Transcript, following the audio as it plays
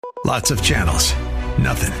Lots of channels,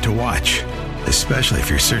 nothing to watch, especially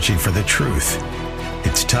if you're searching for the truth.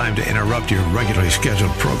 It's time to interrupt your regularly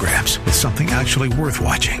scheduled programs with something actually worth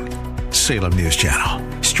watching. Salem News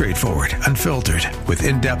Channel. Straightforward, unfiltered, with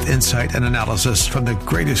in-depth insight and analysis from the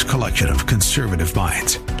greatest collection of conservative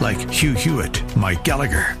minds like Hugh Hewitt, Mike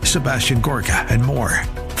Gallagher, Sebastian Gorka, and more.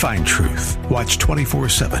 Find truth. Watch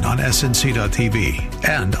 24/7 on snc.tv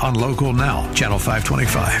and on Local Now, Channel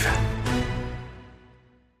 525.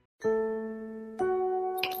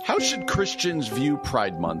 How should Christians view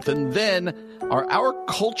Pride Month? And then, are our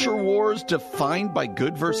culture wars defined by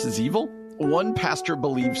good versus evil? One pastor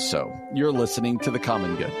believes so. You're listening to The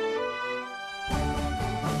Common Good.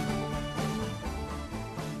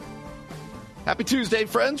 Happy Tuesday,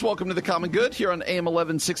 friends. Welcome to The Common Good here on AM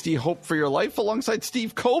 1160 Hope for Your Life alongside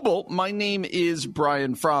Steve Coble. My name is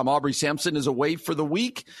Brian Fromm. Aubrey Sampson is away for the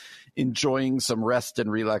week, enjoying some rest and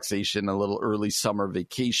relaxation, a little early summer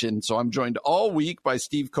vacation. So I'm joined all week by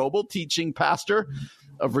Steve Coble, teaching pastor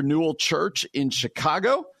of Renewal Church in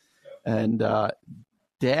Chicago, and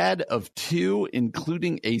dad of two,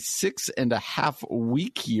 including a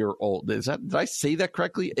 6.5-week-old. Did I say that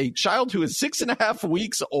correctly? A child who is 6.5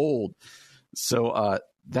 weeks old. So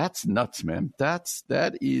that's nuts, man. That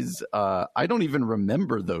is I don't even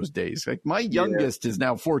remember those days. Like my youngest is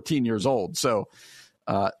now 14 years old. So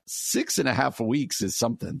 6.5 weeks is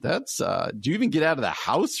something. That's do you even get out of the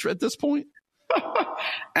house at this point?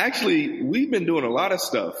 Actually, we've been doing a lot of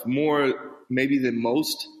stuff, more maybe than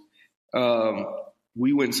most.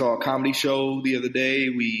 We went and saw a comedy show the other day.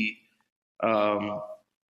 And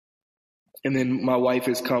then my wife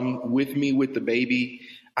has come with me with the baby.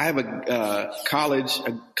 I have a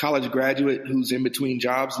college graduate who's in between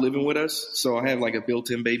jobs living with us. So I have like a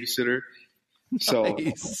built-in babysitter. So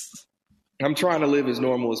nice. I'm trying to live as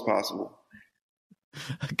normal as possible.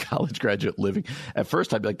 A college graduate living. At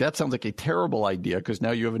first, I'd be like, that sounds like a terrible idea because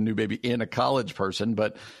now you have a new baby and a college person.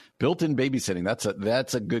 But built-in babysitting,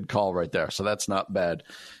 that's a good call right there. So that's not bad.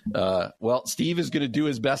 Well, Steve is going to do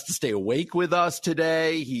his best to stay awake with us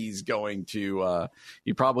today. He's going to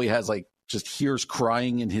he probably has like just hears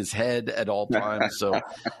crying in his head at all times. So,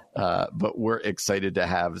 but we're excited to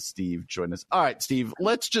have Steve join us. All right, Steve,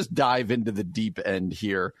 let's just dive into the deep end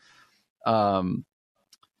here.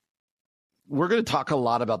 We're going to talk a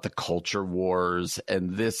lot about the culture wars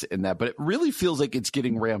and this and that, but it really feels like it's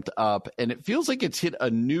getting ramped up, and it feels like it's hit a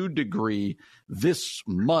new degree this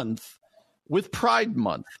month with Pride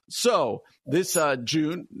Month. So this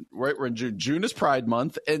June, right? We're in June. June is Pride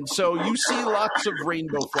Month, and so you see lots of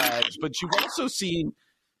rainbow flags, but you've also seen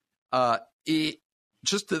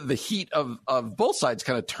just the heat of both sides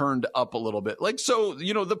kind of turned up a little bit. Like, so,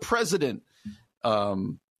 you know, the president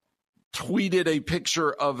tweeted a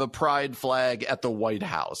picture of a pride flag at the White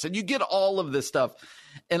House, and you get all of this stuff.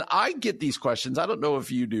 And I get these questions. I don't know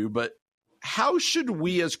if you do, but how should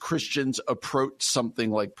we as Christians approach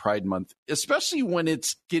something like Pride Month, especially when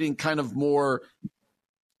it's getting kind of more,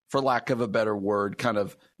 for lack of a better word, kind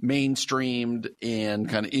of mainstreamed and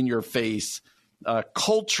kind of in your face,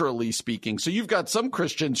 culturally speaking? So you've got some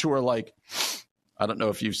Christians who are like, I don't know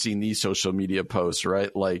if you've seen these social media posts,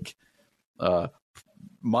 right? Like,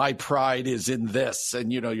 my pride is in this.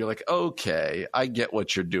 And, you know, you're like, okay, I get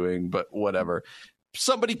what you're doing, but whatever.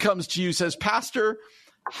 Somebody comes to you, says, Pastor,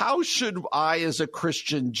 how should I as a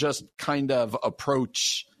Christian just kind of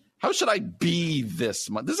approach, how should I be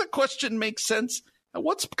this month? Does that question make sense? And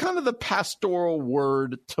what's kind of the pastoral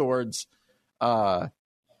word towards,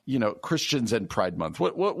 Christians and Pride Month?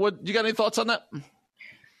 What, you got any thoughts on that?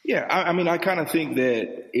 Yeah. I mean, I kind of think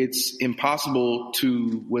that it's impossible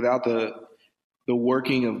to, without the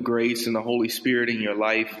working of grace and the Holy Spirit in your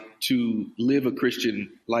life, to live a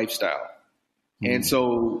Christian lifestyle. And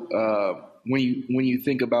so when you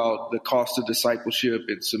think about the cost of discipleship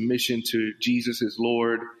and submission to Jesus as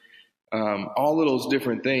Lord, all of those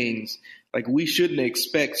different things, like we shouldn't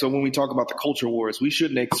expect. So when we talk about the culture wars, we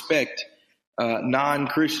shouldn't expect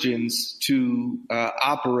non-Christians to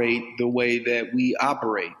operate the way that we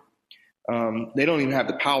operate. They don't even have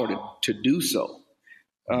the power to do so.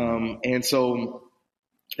 And so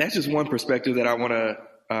that's just one perspective that I want to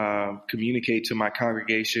communicate to my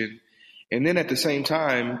congregation. And then at the same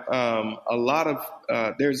time, a lot of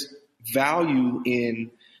there's value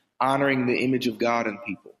in honoring the image of God in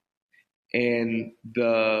people, and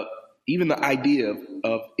even the idea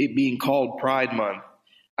of it being called Pride Month.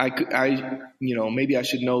 Maybe I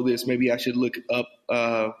should know this. Maybe I should look up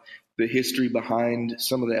the history behind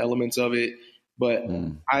some of the elements of it. But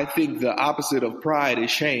I think the opposite of pride is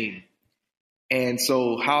shame. And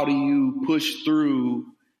so how do you push through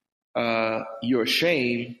your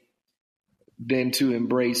shame than to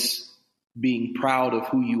embrace being proud of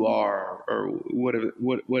who you are, or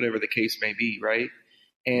whatever the case may be, right?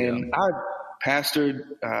 And I've pastored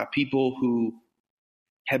people who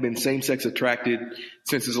have been same-sex attracted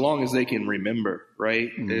since as long as they can remember, right?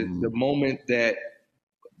 The moment that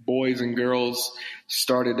boys and girls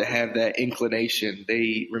started to have that inclination,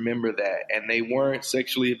 they remember that, and they weren't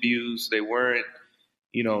sexually abused. They weren't,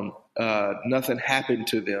 nothing happened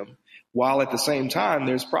to them. While at the same time,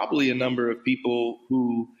 there's probably a number of people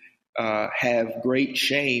who have great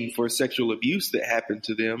shame for sexual abuse that happened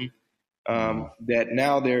to them, that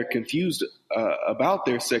now they're confused about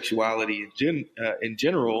their sexuality in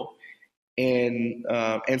general. And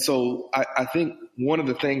so I think one of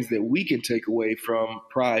the things that we can take away from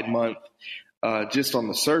Pride Month, just on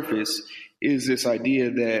the surface, is this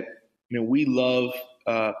idea that we love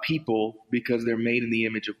people because they're made in the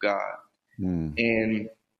image of God, and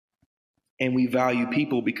we value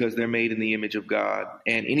people because they're made in the image of God.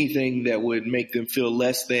 And anything that would make them feel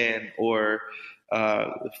less than or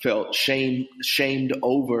felt shamed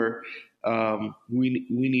over, we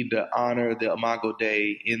need to honor the Imago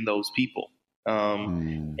Dei in those people.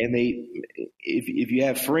 And if you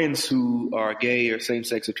have friends who are gay or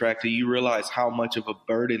same-sex attracted, you realize how much of a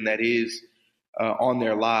burden that is on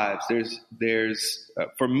their lives. There's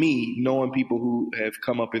for me, knowing people who have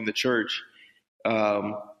come up in the church,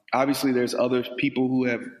 obviously there's other people who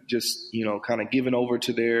have just, kind of given over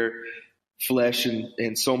to their flesh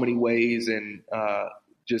in so many ways, and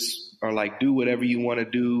just are like, do whatever you want to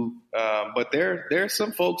do. But there are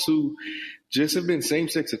some folks who just have been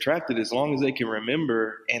same-sex attracted as long as they can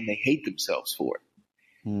remember, and they hate themselves for it.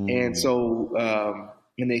 And so,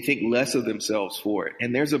 and they think less of themselves for it.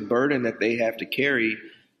 And there's a burden that they have to carry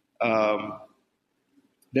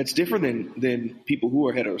that's different than people who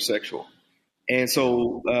are heterosexual. And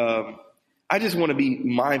so I just want to be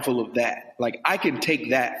mindful of that. Like, I can take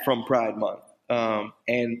that from Pride Month,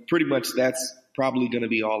 and pretty much that's probably going to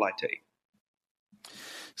be all I take.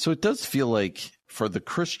 So it does feel like for the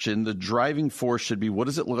Christian, the driving force should be, what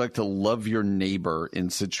does it look like to love your neighbor in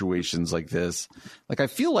situations like this? Like, I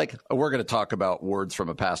feel like we're going to talk about words from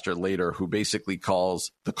a pastor later who basically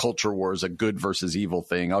calls the culture wars a good versus evil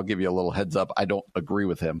thing. I'll give you a little heads up. I don't agree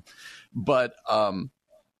with him, but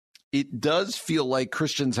it does feel like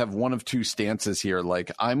Christians have one of two stances here.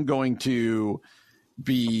 Like, I'm going to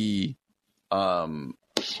be, I'm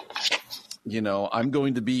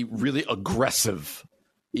going to be really aggressive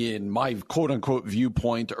in my quote unquote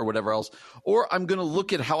viewpoint or whatever else, or I'm going to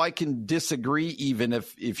look at how I can disagree, even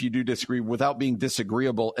if you do disagree, without being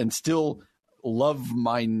disagreeable, and still love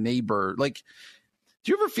my neighbor. Like,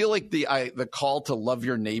 do you ever feel like the call to love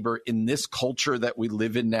your neighbor in this culture that we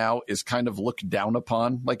live in now is kind of looked down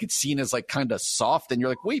upon? Like, it's seen as like kind of soft, and you're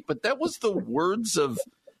like, wait, but that was the words of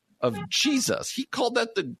Jesus. He called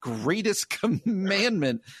that the greatest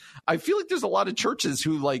commandment. I feel like there's a lot of churches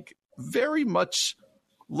who like very much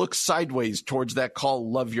look sideways towards that call,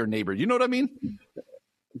 love your neighbor. You know what I mean?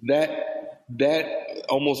 That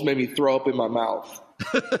almost made me throw up in my mouth.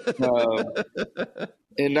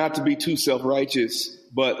 And not to be too self-righteous,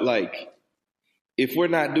 but like, if we're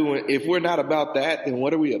not about that, then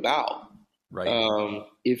what are we about? Right.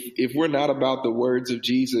 If we're not about the words of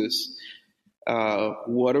Jesus,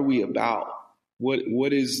 what are we about?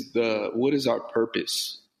 What is our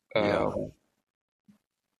purpose?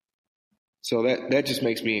 So that just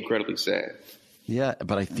makes me incredibly sad. Yeah,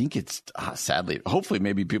 but I think it's sadly, hopefully,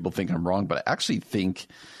 maybe people think I'm wrong, but I actually think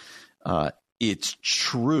it's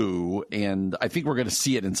true, and I think we're going to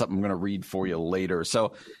see it in something I'm going to read for you later.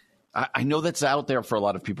 So I know that's out there for a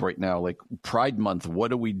lot of people right now. Like, Pride Month, what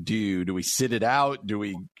do we do? Do we sit it out? Do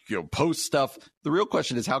we post stuff? The real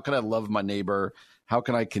question is, how can I love my neighbor? How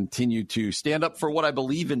can I continue to stand up for what I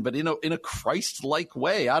believe in, but in a Christ-like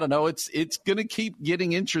way? I don't know. It's going to keep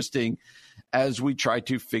getting interesting as we try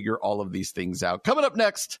to figure all of these things out. Coming up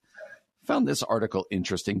next, found this article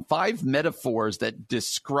interesting. 5 metaphors that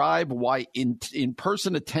describe why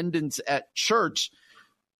in-person attendance at church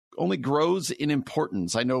only grows in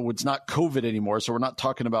importance. I know it's not COVID anymore, so we're not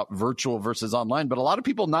talking about virtual versus online, but a lot of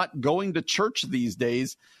people not going to church these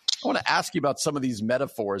days. I want to ask you about some of these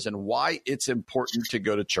metaphors and why it's important to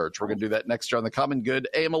go to church. We're going to do that next year on The Common Good,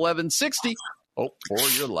 AM 1160. Hope for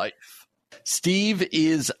your life. Steve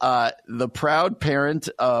is the proud parent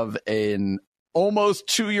of an almost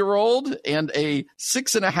 2-year-old and a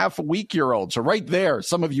 6.5-week-old. So right there,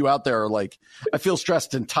 some of you out there are like, I feel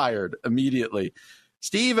stressed and tired immediately.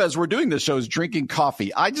 Steve, as we're doing this show, is drinking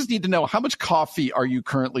coffee. I just need to know, how much coffee are you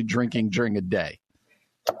currently drinking during a day?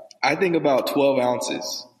 I think about 12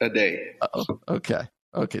 ounces a day. Okay.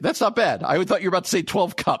 Okay, that's not bad. I thought you were about to say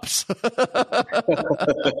 12 cups.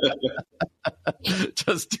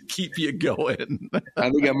 Just to keep you going. I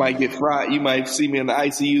think I might get fried. You might see me in the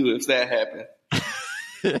ICU if that happened.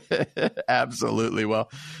 Absolutely.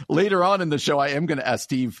 Well, later on in the show, I am going to ask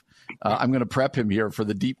Steve, I'm going to prep him here for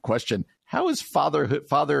the deep question. How is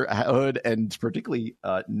fatherhood and particularly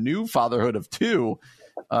new fatherhood of two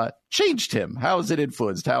changed him? How has it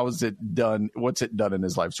influenced? How has it done? What's it done in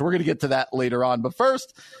his life? So we're going to get to that later on. But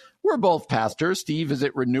first, we're both pastors. Steve is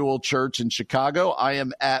at Renewal Church in Chicago. I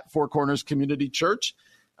am at Four Corners Community Church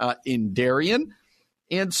in Darien.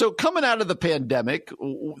 And so coming out of the pandemic,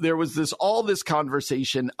 there was all this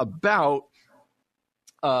conversation about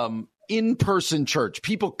in-person church,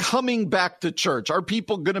 people coming back to church. Are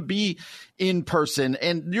people going to be in person?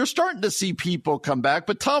 And you're starting to see people come back.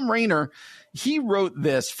 But Thom Rainer, he wrote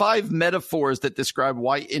this 5 metaphors that describe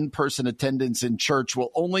why in-person attendance in church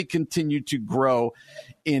will only continue to grow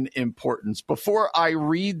in importance. Before I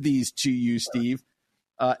read these to you, Steve,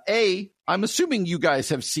 I'm assuming you guys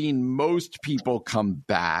have seen most people come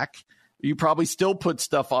back. You probably still put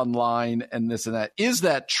stuff online and this and that. Is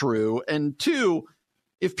that true? And 2,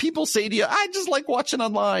 if people say to you, I just like watching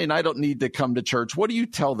online, I don't need to come to church, what do you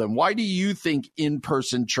tell them? Why do you think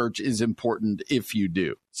in-person church is important if you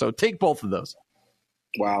do? So take both of those.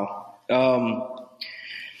 Wow.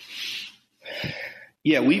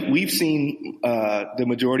 Yeah, we've seen the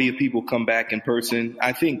majority of people come back in person.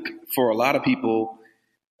 I think for a lot of people,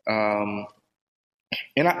 and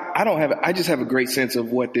I just have a great sense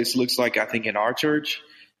of what this looks like, I think, in our church.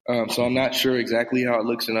 So I'm not sure exactly how it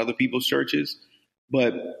looks in other people's churches.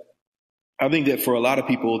 But I think that for a lot of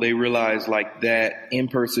people, they realize like that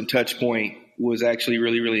in-person touch point was actually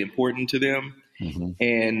really, really important to them. Mm-hmm.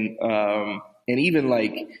 And even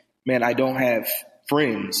like, man, I don't have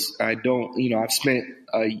friends. I've spent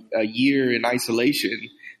a year in isolation.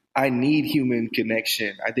 I need human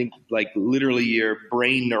connection. I think like literally your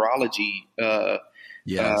brain neurology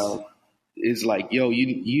is like, yo,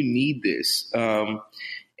 you need this.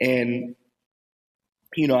 And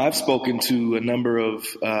I've spoken to a number of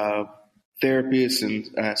therapists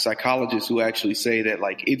and psychologists who actually say that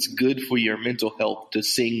like it's good for your mental health to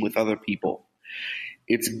sing with other people.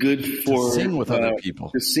 It's good for to sing with other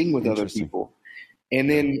people. And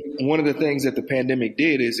then one of the things that the pandemic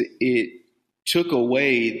did is it took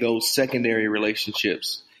away those secondary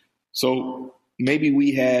relationships. So maybe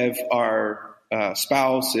we have our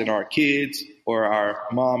spouse and our kids or our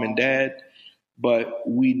mom and dad, but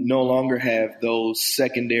we no longer have those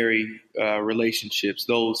secondary relationships.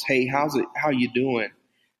 Those, hey, how you doing?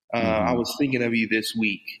 I was thinking of you this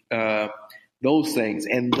week. Those things.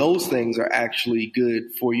 And those things are actually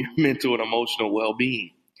good for your mental and emotional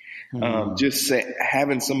well-being. Just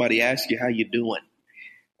having somebody ask you how you doing.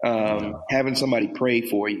 Having somebody pray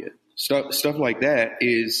for you. Stuff like that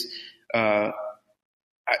is,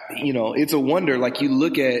 it's a wonder. Like you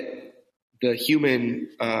look at the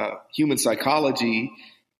human psychology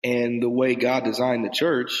and the way God designed the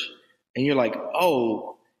church, and you're like,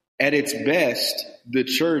 oh, at its best, the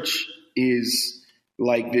church is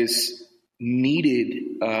like this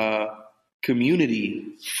needed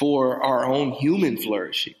community for our own human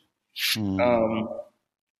flourishing. And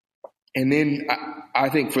then I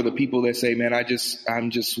think for the people that say, man, I'm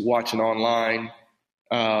just watching online,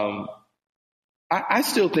 I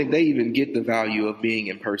still think they even get the value of being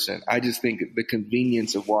in person. I just think the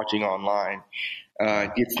convenience of watching online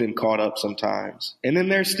gets them caught up sometimes. And then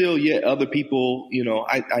there's still yet other people,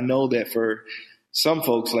 I know that for some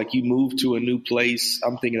folks, like you move to a new place.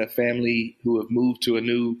 I'm thinking of family who have moved to a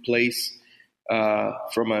new place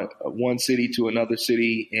from one city to another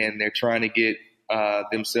city, and they're trying to get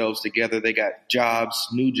themselves together. They got jobs,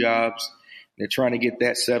 new jobs. They're trying to get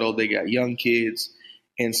that settled. They got young kids.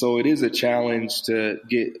 And so it is a challenge to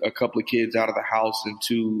get a couple of kids out of the house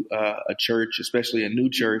into a church, especially a new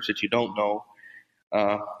church that you don't know,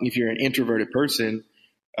 if you're an introverted person.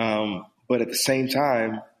 But at the same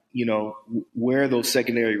time, where are those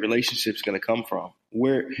secondary relationships going to come from?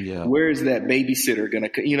 Where is that babysitter going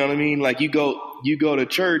to, you know what I mean? Like you go to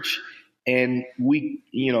church and we,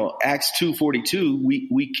 Acts 2:42,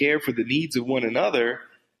 we care for the needs of one another,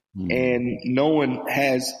 and no one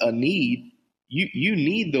has a need. You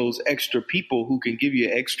need those extra people who can give you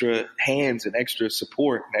extra hands and extra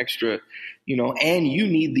support and extra, and you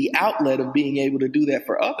need the outlet of being able to do that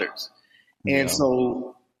for others. And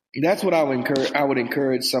so that's what I would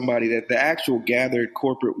encourage somebody, that the actual gathered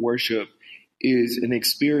corporate worship is an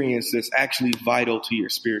experience that's actually vital to your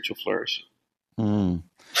spiritual flourishing.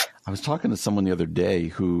 I was talking to someone the other day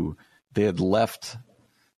who they had left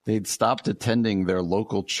They'd stopped attending their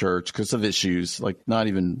local church because of issues, like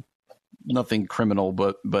nothing criminal,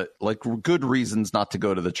 but like good reasons not to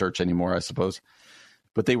go to the church anymore, I suppose.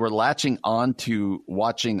 But they were latching on to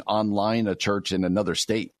watching online a church in another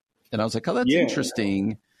state. And I was like, oh, that's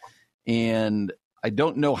interesting. And I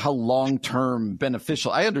don't know how long-term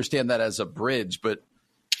beneficial. I understand that as a bridge, but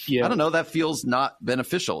I don't know. That feels not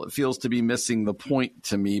beneficial. It feels to be missing the point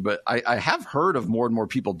to me. But I have heard of more and more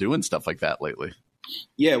people doing stuff like that lately.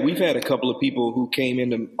 Yeah, we've had a couple of people who came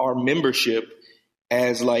into our membership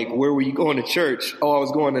as like, where were you going to church? Oh, I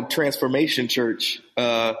was going to Transformation Church,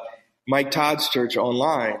 Mike Todd's church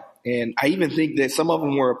online. And I even think that some of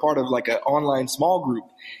them were a part of like an online small group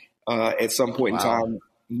at some point in time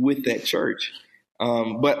with that church.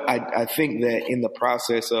 But I think that in the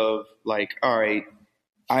process of like, all right,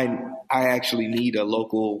 I actually need a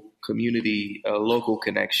local community, a local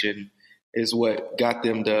connection is what got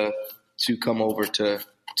them to come over to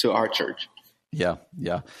our church. Yeah.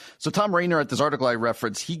 So Tom Rainer, at this article I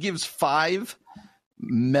referenced, he gives 5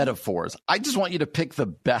 metaphors. I just want you to pick the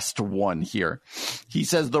best one here. He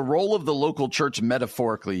says the role of the local church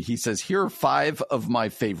metaphorically. He says, here are 5 of my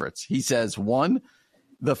favorites. He says, 1,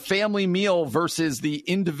 the family meal versus the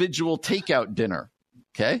individual takeout dinner.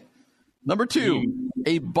 Okay. Number 2,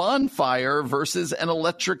 a bonfire versus an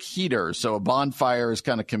electric heater. So a bonfire is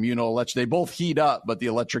kind of communal. They both heat up, but the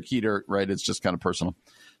electric heater, right, it's just kind of personal.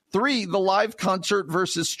 3, the live concert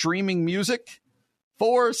versus streaming music.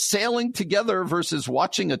 4, sailing together versus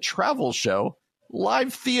watching a travel show.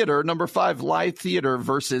 Live theater. Number 5, live theater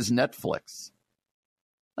versus Netflix.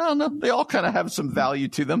 I don't know. They all kind of have some value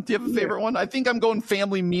to them. Do you have a favorite one? I think I'm going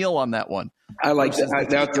family meal on that one. I like that.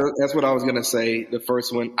 That's what I was going to say. The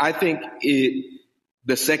first one. I think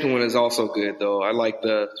the second one is also good though. I like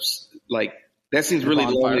that seems really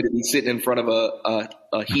lonely to be sitting in front of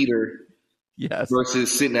a heater. Yes.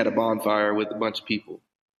 Versus sitting at a bonfire with a bunch of people.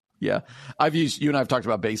 Yeah. You and I have talked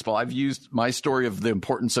about baseball. I've used my story of the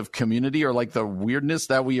importance of community, or like the weirdness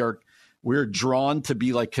that we're drawn to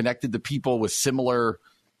be like connected to people with similar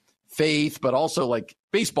faith, but also like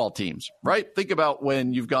baseball teams, right? Think about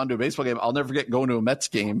when you've gone to a baseball game. I'll never forget going to a Mets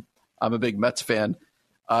game. I'm a big Mets fan.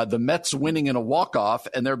 The Mets winning in a walk-off,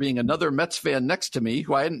 and there being another Mets fan next to me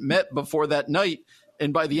who I hadn't met before that night.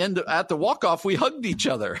 And by the end at the walk-off, we hugged each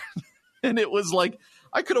other. And it was like,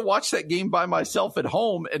 I could have watched that game by myself at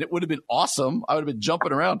home and it would have been awesome. I would have been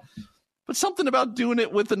jumping around. But something about doing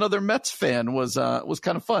it with another Mets fan was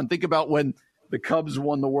kind of fun. Think about when the Cubs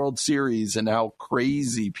won the World Series and how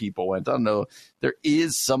crazy people went. I don't know. There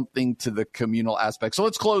is something to the communal aspect. So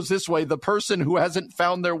let's close this way. The person who hasn't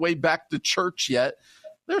found their way back to church yet,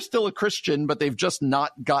 they're still a Christian, but they've just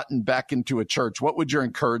not gotten back into a church. What would your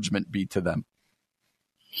encouragement be to them?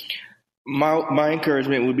 My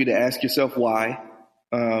encouragement would be to ask yourself why,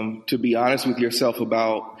 to be honest with yourself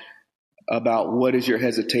about what is your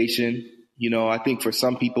hesitation. You know, I think for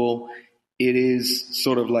some people it is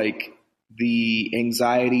sort of like the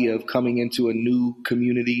anxiety of coming into a new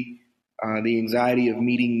community, the anxiety of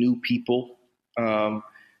meeting new people, even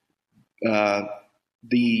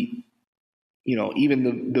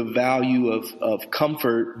the value of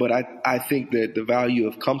comfort. But I think that the value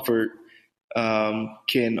of comfort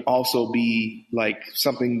can also be like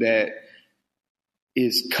something that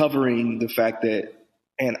is covering the fact that,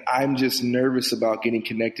 and I'm just nervous about getting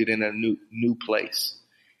connected in a new place.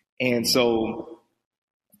 And so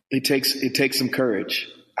it takes some courage.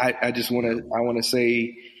 I want to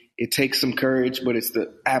say it takes some courage, but it's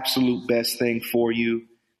the absolute best thing for you.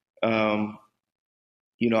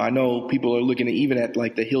 I know people are looking even at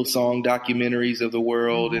like the Hillsong documentaries of the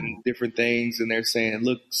world and different things, and they're saying,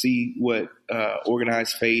 look, see what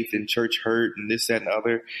organized faith and church hurt and this, that, and the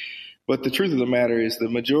other. But the truth of the matter is the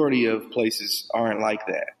majority of places aren't like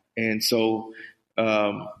that. And so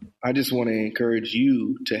I just want to encourage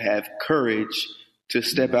you to have courage to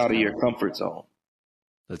step out of your comfort zone.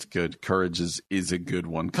 That's good. Courage is a good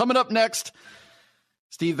one. Coming up next,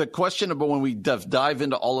 Steve, the question about when we dive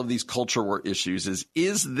into all of these culture war issues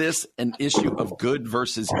is this an issue of good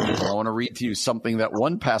versus evil? I want to read to you something that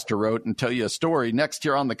one pastor wrote and tell you a story next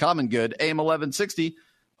here on The Common Good, AM 1160,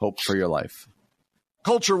 Hope for Your Life.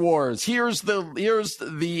 Culture wars. Here's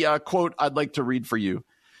the quote I'd like to read for you.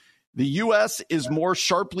 The U.S. is more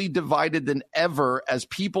sharply divided than ever as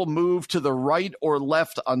people move to the right or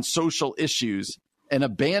left on social issues and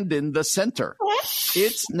abandon the center.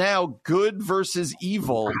 It's now good versus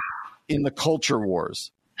evil in the culture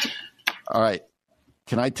wars. All right.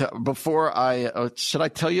 Can I tell before should I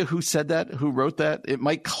tell you who said that? Who wrote that? It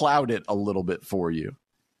might cloud it a little bit for you.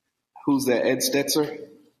 Who's that? Ed Stetzer?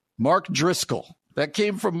 Mark Driscoll. That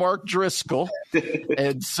came from Mark Driscoll.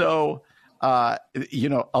 And so,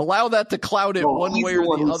 allow that to cloud it one way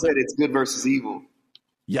or the other. Said it's good versus evil.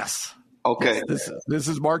 Yes. Okay. Yes, this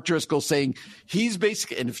is Mark Driscoll saying he's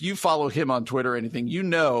basically, and if you follow him on Twitter or anything,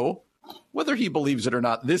 whether he believes it or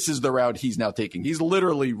not, this is the route he's now taking. He's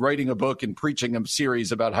literally writing a book and preaching a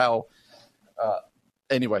series about how,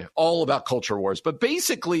 all about culture wars. But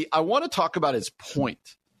basically, I want to talk about his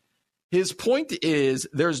point. His point is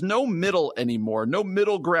there's no middle anymore, no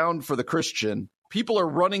middle ground for the Christian. People are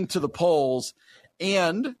running to the polls,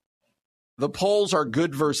 and the polls are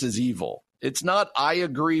good versus evil. It's not I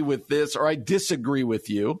agree with this or I disagree with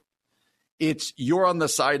you. It's you're on the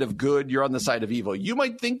side of good, you're on the side of evil. You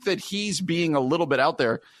might think that he's being a little bit out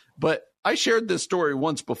there, but I shared this story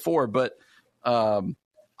once before, but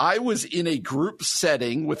I was in a group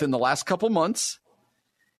setting within the last couple months,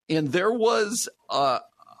 and there was a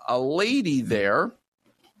lady there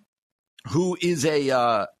who is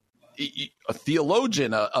a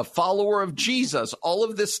theologian, a follower of Jesus, all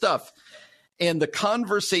of this stuff. And the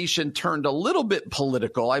conversation turned a little bit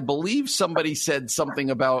political. I believe somebody said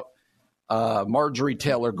something about Marjorie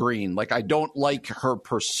Taylor Greene, like I don't like her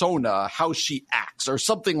persona, how she acts, or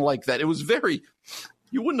something like that. It was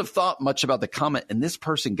you wouldn't have thought much about the comment. And this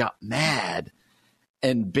person got mad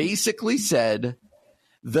and basically said,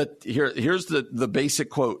 here's the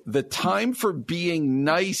basic quote. The time for being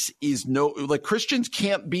nice is Christians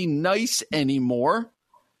can't be nice anymore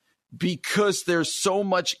because there's so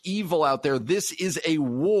much evil out there. This is a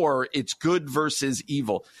war. It's good versus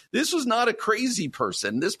evil. This was not a crazy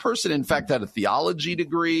person. This person, in fact, had a theology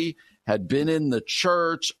degree, had been in the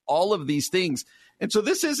church, all of these things. And so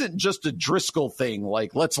this isn't just a Driscoll thing,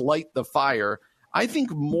 like let's light the fire. I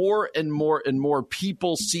think more and more and more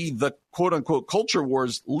people see the quote unquote culture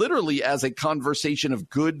wars literally as a conversation of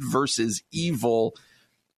good versus evil,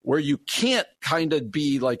 where you can't kind of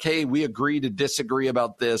be like, hey, we agree to disagree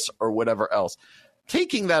about this or whatever else.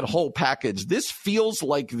 Taking that whole package, this feels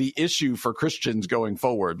like the issue for Christians going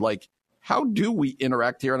forward. Like, how do we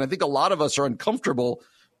interact here? And I think a lot of us are uncomfortable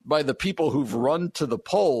by the people who've run to the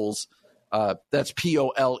polls. That's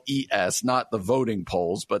POLES, not the voting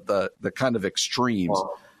polls, but the kind of extremes.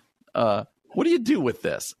 What do you do with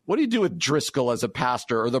this? What do you do with Driscoll as a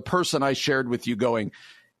pastor, or the person I shared with you going,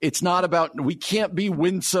 it's not about, we can't be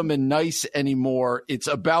winsome and nice anymore. It's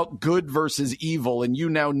about good versus evil. And you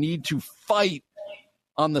now need to fight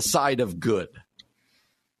on the side of good.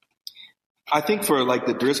 I think for like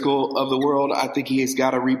the Driscoll of the world, I think he has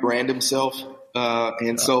got to rebrand himself.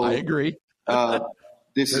 And so I agree.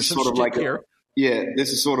 This is sort of like this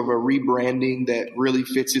is sort of a rebranding that really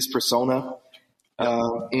fits his persona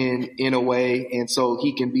in a way. And so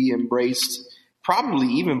he can be embraced probably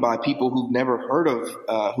even by people who've never heard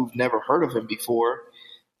of him before,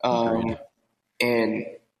 and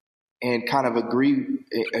kind of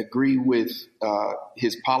agree with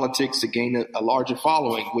his politics to gain a larger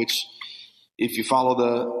following, which, if you follow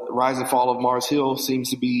the rise and fall of Mars Hill, seems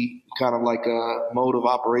to be kind of like a mode of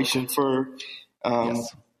operation for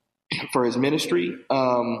his ministry.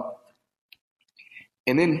 And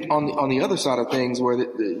then on the other side of things, where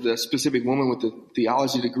the specific woman with the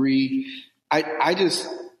theology degree, I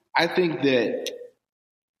think that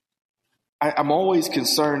I'm always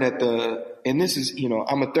concerned at and this is,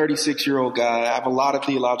 I'm a 36-year-old guy. I have a lot of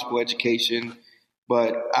theological education,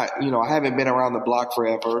 but I haven't been around the block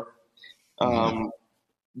forever.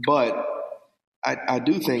 But I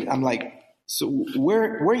do think, I'm like, so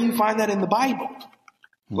where you find that in the Bible?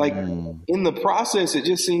 Like in the process, it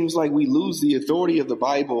just seems like we lose the authority of the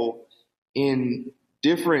Bible in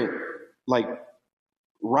different, like,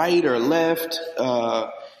 right or left,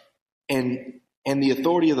 and the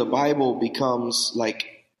authority of the Bible becomes like,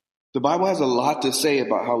 the Bible has a lot to say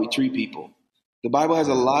about how we treat people. The Bible has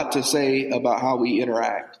a lot to say about how we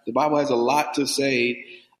interact. The Bible has a lot to say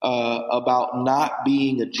about not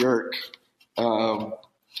being a jerk,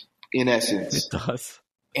 in essence. It does.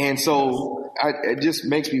 And so it just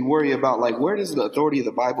makes me worry about, like, where does the authority of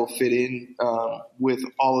the Bible fit in with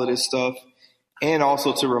all of this stuff? And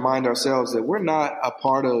also to remind ourselves that we're not a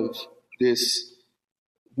part of this.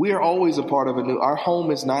 We are always a part of our home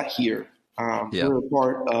is not here. We're a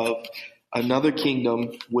part of another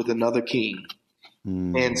kingdom with another king.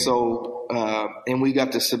 And so, and we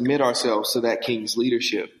got to submit ourselves to that king's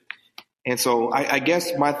leadership. And so I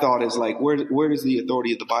guess my thought is, like, where does the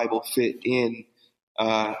authority of the Bible fit in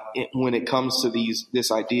when it comes to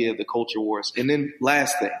this idea of the culture wars? And then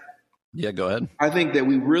last thing. Yeah, go ahead. I think that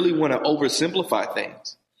we really want to oversimplify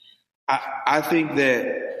things. I think that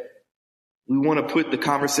we want to put the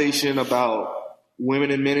conversation about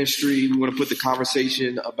women in ministry. We want to put the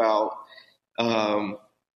conversation about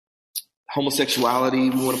homosexuality.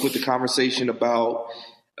 We want to put the conversation about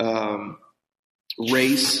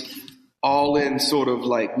race all in sort of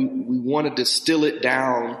like we want to distill it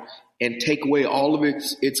down and take away all of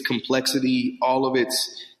its complexity, all of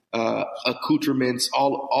its accoutrements,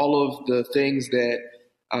 all of the things that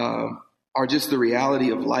are just the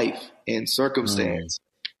reality of life and circumstance.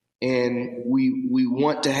 And we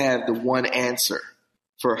want to have the one answer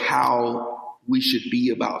for how we should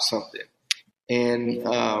be about something. And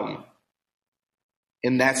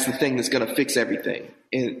that's the thing that's going to fix everything.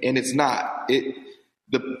 And it's not.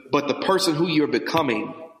 But the person who you're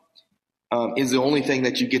becoming is the only thing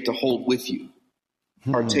that you get to hold with you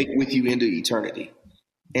or take with you into eternity.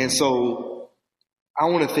 And so I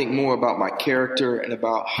want to think more about my character and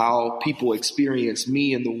about how people experience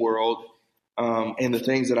me in the world, and the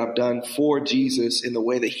things that I've done for Jesus in the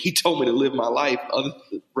way that he told me to live my life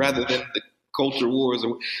rather than the culture wars.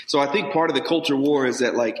 So I think part of the culture war is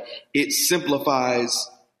that like it simplifies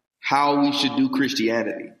how we should do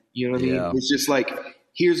Christianity. You know what I mean? It's just like,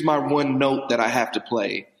 here's my one note that I have to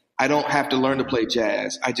play. I don't have to learn to play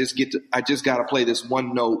jazz. I just got to play this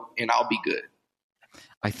one note and I'll be good.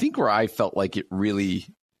 I think where I felt like it really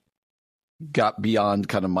got beyond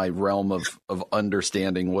kind of my realm of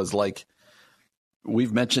understanding was like,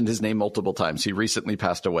 we've mentioned his name multiple times. He recently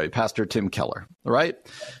passed away, Pastor Tim Keller, right?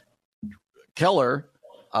 Keller,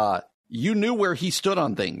 you knew where he stood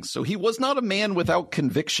on things. So he was not a man without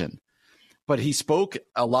conviction, but he spoke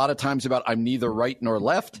a lot of times about I'm neither right nor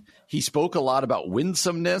left. He spoke a lot about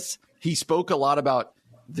winsomeness. He spoke a lot about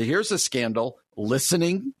here's a scandal,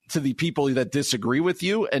 listening to the people that disagree with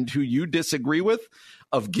you and who you disagree with,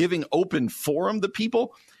 of giving open forum to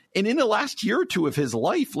people. And in the last year or two of his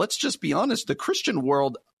life, let's just be honest, the Christian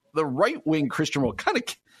world, the right-wing Christian world kind of,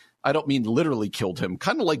 I don't mean literally killed him,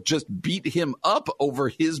 kind of like just beat him up over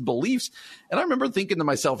his beliefs. And I remember thinking to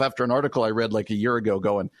myself after an article I read like a year ago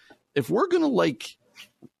going, if we're going to like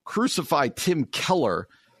crucify Tim Keller,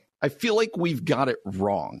 I feel like we've got it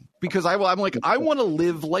wrong, because I'm like, I want to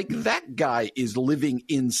live like that guy is living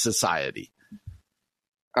in society.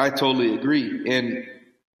 I totally agree.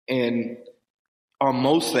 And on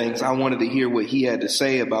most things, I wanted to hear what he had to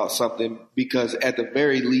say about something, because at the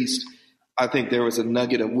very least, I think there was a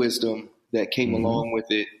nugget of wisdom that came along with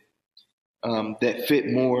it, that fit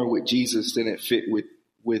more with Jesus than it fit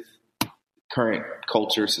with current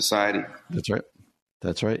culture, society. That's right.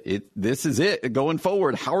 That's right. This is it going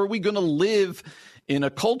forward. How are we going to live in a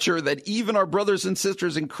culture that even our brothers and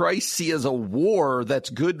sisters in Christ see as a war that's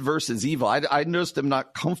good versus evil? I noticed I'm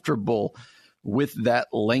not comfortable with that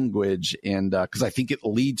language, and because I think it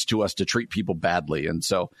leads to us to treat people badly. And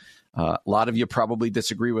so a lot of you probably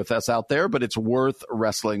disagree with us out there, but it's worth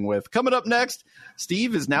wrestling with. Coming up next,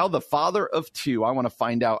 Steve is now the father of two. I want to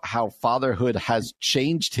find out how fatherhood has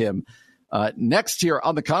changed him. Next here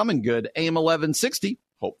on The Common Good, AM 1160,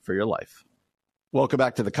 Hope for Your Life. Welcome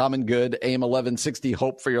back to The Common Good, AM 1160,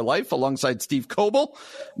 Hope for Your Life, alongside Steve Coble.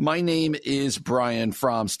 My name is Brian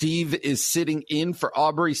Fromm. Steve is sitting in for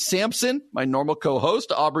Aubrey Sampson, my normal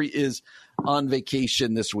co-host. Aubrey is on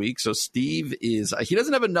vacation this week, so Steve he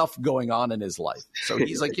doesn't have enough going on in his life. So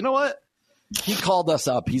he's like, you know what? He called us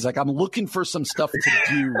up. He's like, I'm looking for some stuff to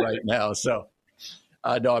do right now. So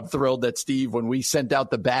no, I'm thrilled that Steve, when we sent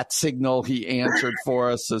out the bat signal, he answered for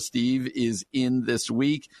us. So Steve is in this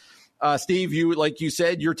week. Steve, like you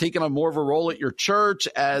said, you're taking on more of a role at your church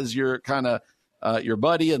as your kind of your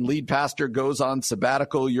buddy and lead pastor goes on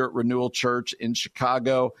sabbatical. You're at Renewal Church in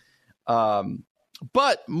Chicago.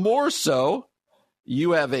 But more so,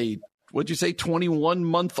 you have a, what'd you say,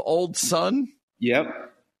 21-month-old son? Yep.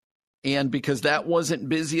 And because that wasn't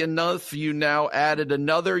busy enough, you now added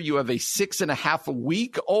another. You have a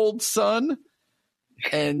 6.5-week-old son.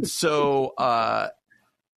 And so,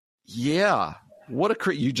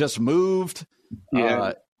 you just moved.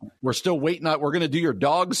 Yeah. We're still waiting on, we're going to do your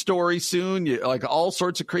dog story soon. Like all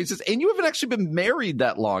sorts of craziness. And you haven't actually been married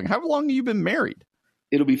that long. How long have you been married?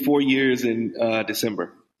 It'll be 4 years in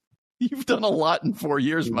December. You've done a lot in 4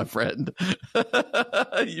 years, my friend.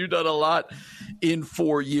 You've done a lot in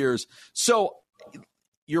 4 years. So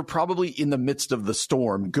you're probably in the midst of the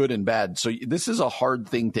storm, good and bad. So this is a hard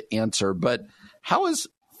thing to answer, but how is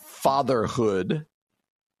fatherhood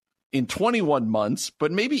in 21 months,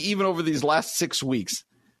 but maybe even over these last 6 weeks,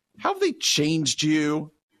 how have they changed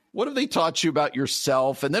you? What have they taught you about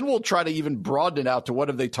yourself? And then we'll try to even broaden it out to what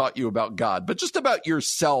have they taught you about God. But just about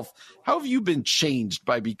yourself, how have you been changed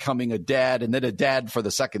by becoming a dad and then a dad for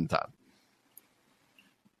the second time?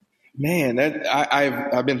 Man,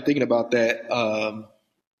 I've been thinking about that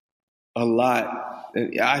a lot.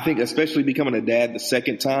 I think especially becoming a dad the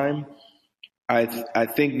second time, I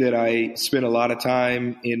think that I spent a lot of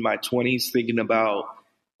time in my 20s thinking about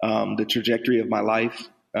the trajectory of my life,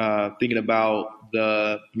 thinking about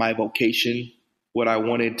my vocation, what I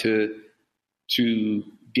wanted to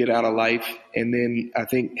get out of life. And then I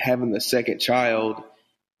think having the second child,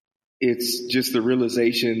 it's just the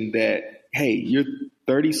realization that, hey, you're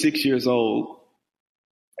 36 years old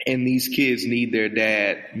and these kids need their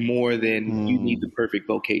dad more than you need the perfect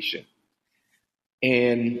vocation.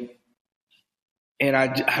 And I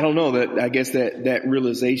don't know, that I guess that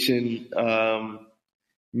realization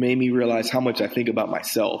made me realize how much I think about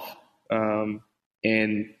myself and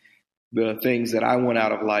the things that I want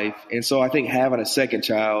out of life. And so I think having a second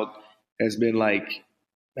child has been like,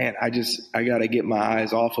 man, I got to get my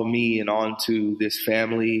eyes off of me and onto this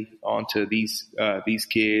family, onto these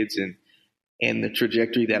kids and the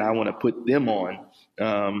trajectory that I want to put them on.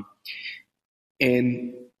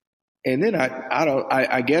 And then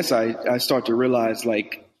I guess I start to realize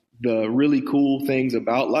like the really cool things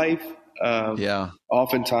about life,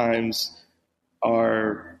 oftentimes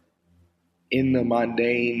are in the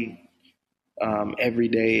mundane,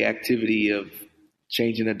 everyday activity of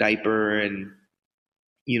changing a diaper, and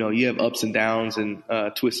you have ups and downs and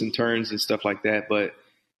twists and turns and stuff like that. But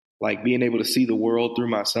like being able to see the world through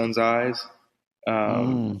my son's eyes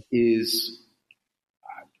is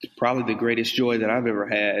probably the greatest joy that I've ever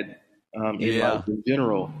had in life in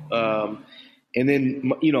general. And then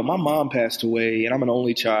my mom passed away, and I'm an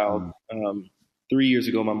only child. 3 years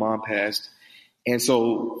ago, my mom passed, and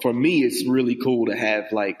so for me, it's really cool to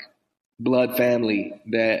have like blood family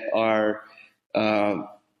that are,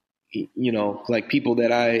 like people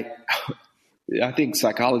that I think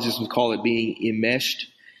psychologists would call it being enmeshed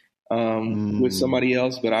with somebody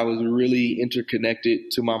else, but I was really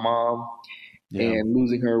interconnected to my mom, and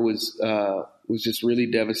losing her was just really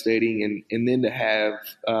devastating. And then to have,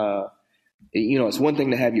 it's one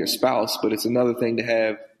thing to have your spouse, but it's another thing to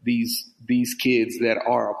have these kids that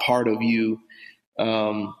are a part of you,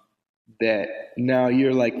 that now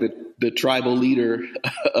you're like the tribal leader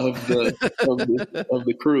of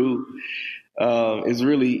the crew, is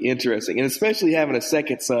really interesting. And especially having a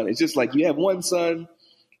second son, it's just like you have one son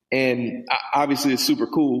and obviously it's super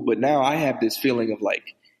cool, but now I have this feeling of like,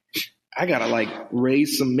 I gotta like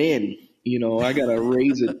raise some men, I gotta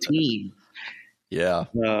raise a team. Yeah.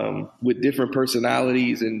 With different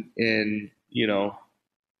personalities and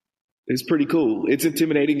it's pretty cool. It's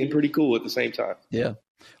intimidating and pretty cool at the same time. Yeah.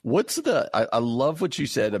 I love what you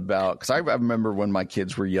said about, because I remember when my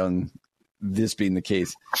kids were young, this being the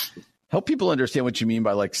case. Help people understand what you mean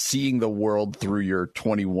by like seeing the world through your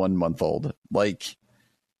 21-month-old. Like,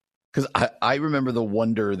 because I remember the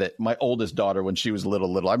wonder that my oldest daughter, when she was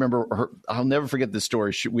little, I remember her, I'll never forget this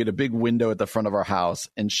story. We had a big window at the front of our house,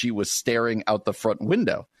 and she was staring out the front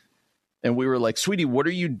window. And we were like, sweetie, what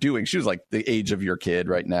are you doing? She was like the age of your kid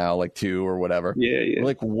right now, like 2 or whatever. Yeah. We're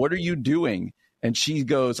like, what are you doing? And she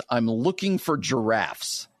goes, I'm looking for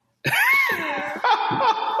giraffes.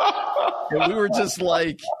 And we were just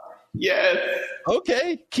like, yes.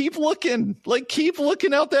 Okay, keep looking. Like, keep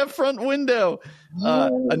looking out that front window.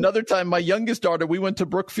 Another time, my youngest daughter, we went to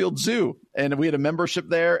Brookfield Zoo, and we had a membership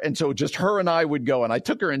there. And so just her and I would go. And I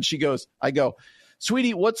took her, and I go,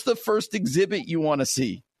 sweetie, what's the first exhibit you want to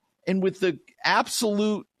see? And with the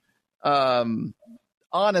absolute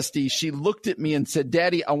honesty, she looked at me and said,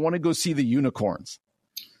 Daddy, I want to go see the unicorns.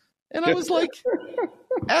 And I was like,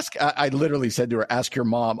 I literally said to her, ask your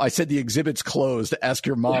mom. I said, the exhibit's closed. Ask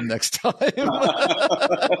your mom next time.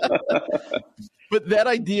 But that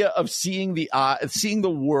idea of seeing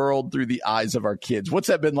the world through the eyes of our kids, what's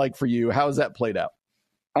that been like for you? How has that played out?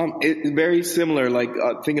 It's very similar, like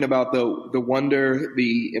thinking about the wonder,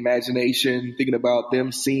 the imagination, thinking about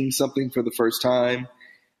them seeing something for the first time.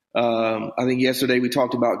 I think yesterday we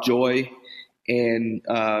talked about joy and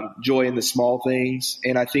joy in the small things.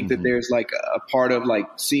 And I think that there's like a part of like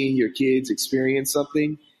seeing your kids experience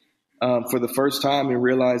something for the first time and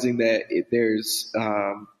realizing that there's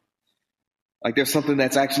something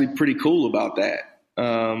that's actually pretty cool about that.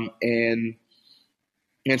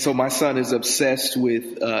 And so my son is obsessed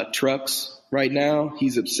with trucks right now.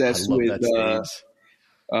 He's obsessed with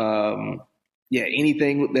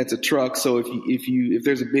anything that's a truck. So if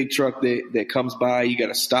there's a big truck that comes by, you got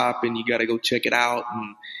to stop and you got to go check it out.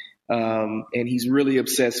 And he's really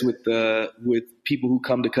obsessed with people who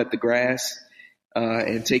come to cut the grass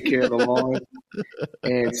and take care of the lawn.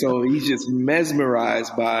 And so he's just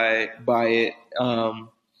mesmerized by it.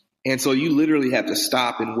 And so you literally have to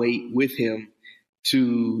stop and wait with him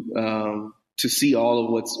to see all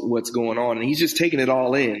of what's going on. And he's just taking it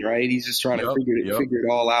all in, right? He's just trying to figure it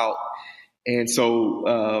all out. And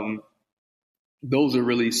so those are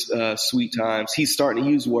really sweet times. He's starting to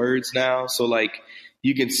use words now. So like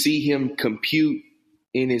you can see him compute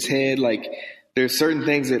in his head. Like there's certain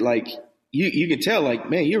things that like you can tell like,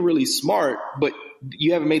 man, you're really smart, but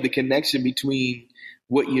you haven't made the connection between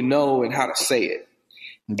what you know and how to say it.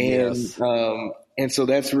 Yes. And so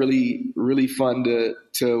that's really, really fun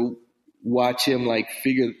to watch him like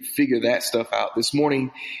figure that stuff out. This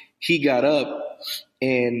morning he got up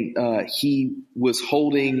and he was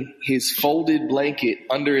holding his folded blanket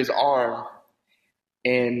under his arm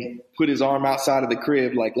and put his arm outside of the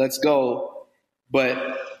crib like, let's go.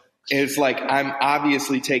 But it's like I'm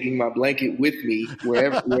obviously taking my blanket with me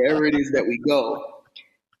wherever it is that we go.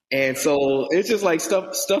 And so it's just like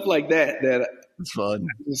stuff like that it's fun.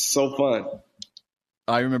 It's so fun.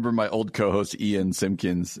 I remember my old co-host Ian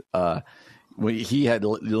Simpkins. He had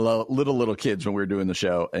little kids when we were doing the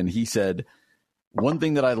show, and he said one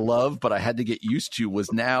thing that I love, but I had to get used to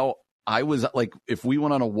was now I was like, if we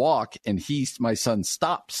went on a walk and my son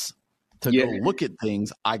stops to go look at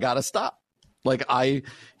things, I gotta stop. Like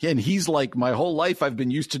and he's like, my whole life I've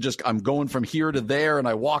been used to just, I'm going from here to there and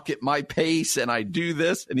I walk at my pace and I do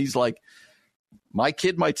this. And he's like, my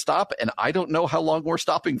kid might stop and I don't know how long we're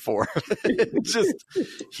stopping for. Just,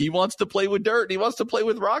 he wants to play with dirt. He wants to play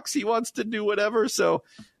with rocks. He wants to do whatever. So,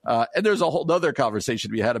 and there's a whole other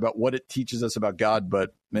conversation we had about what it teaches us about God,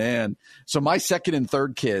 but man, so my second and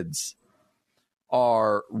third kids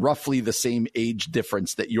are roughly the same age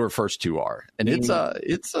difference that your first two are. And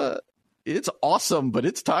it's awesome, but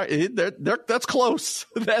it's tired. That's close.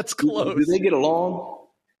 That's close. Do they get along?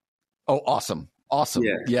 Oh, awesome.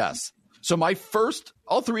 Yeah. Yes. So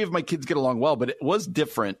all three of my kids get along well, but it was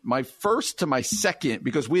different. My first to my second,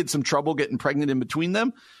 because we had some trouble getting pregnant in between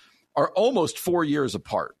them, are almost 4 years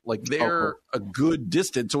apart. Like they're a good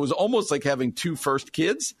distance. So it was almost like having two first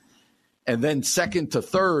kids. And then second to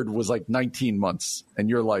third was like 19 months. And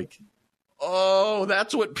you're like, oh,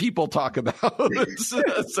 that's what people talk about.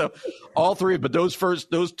 So all three, but those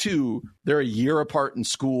two, they're a year apart in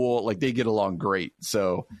school. Like they get along great.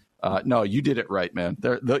 So no, you did it right, man.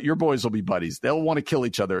 Your boys will be buddies. They'll want to kill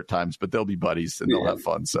each other at times, but they'll be buddies and they'll have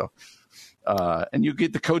fun. So, and you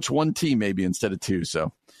get to coach one team maybe instead of two.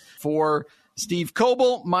 So for Steve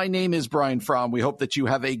Coble, my name is Brian Fromm. We hope that you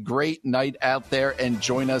have a great night out there and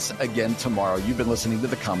join us again tomorrow. You've been listening to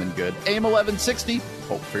The Common Good, AM 1160,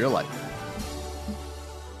 Hope for Your Life.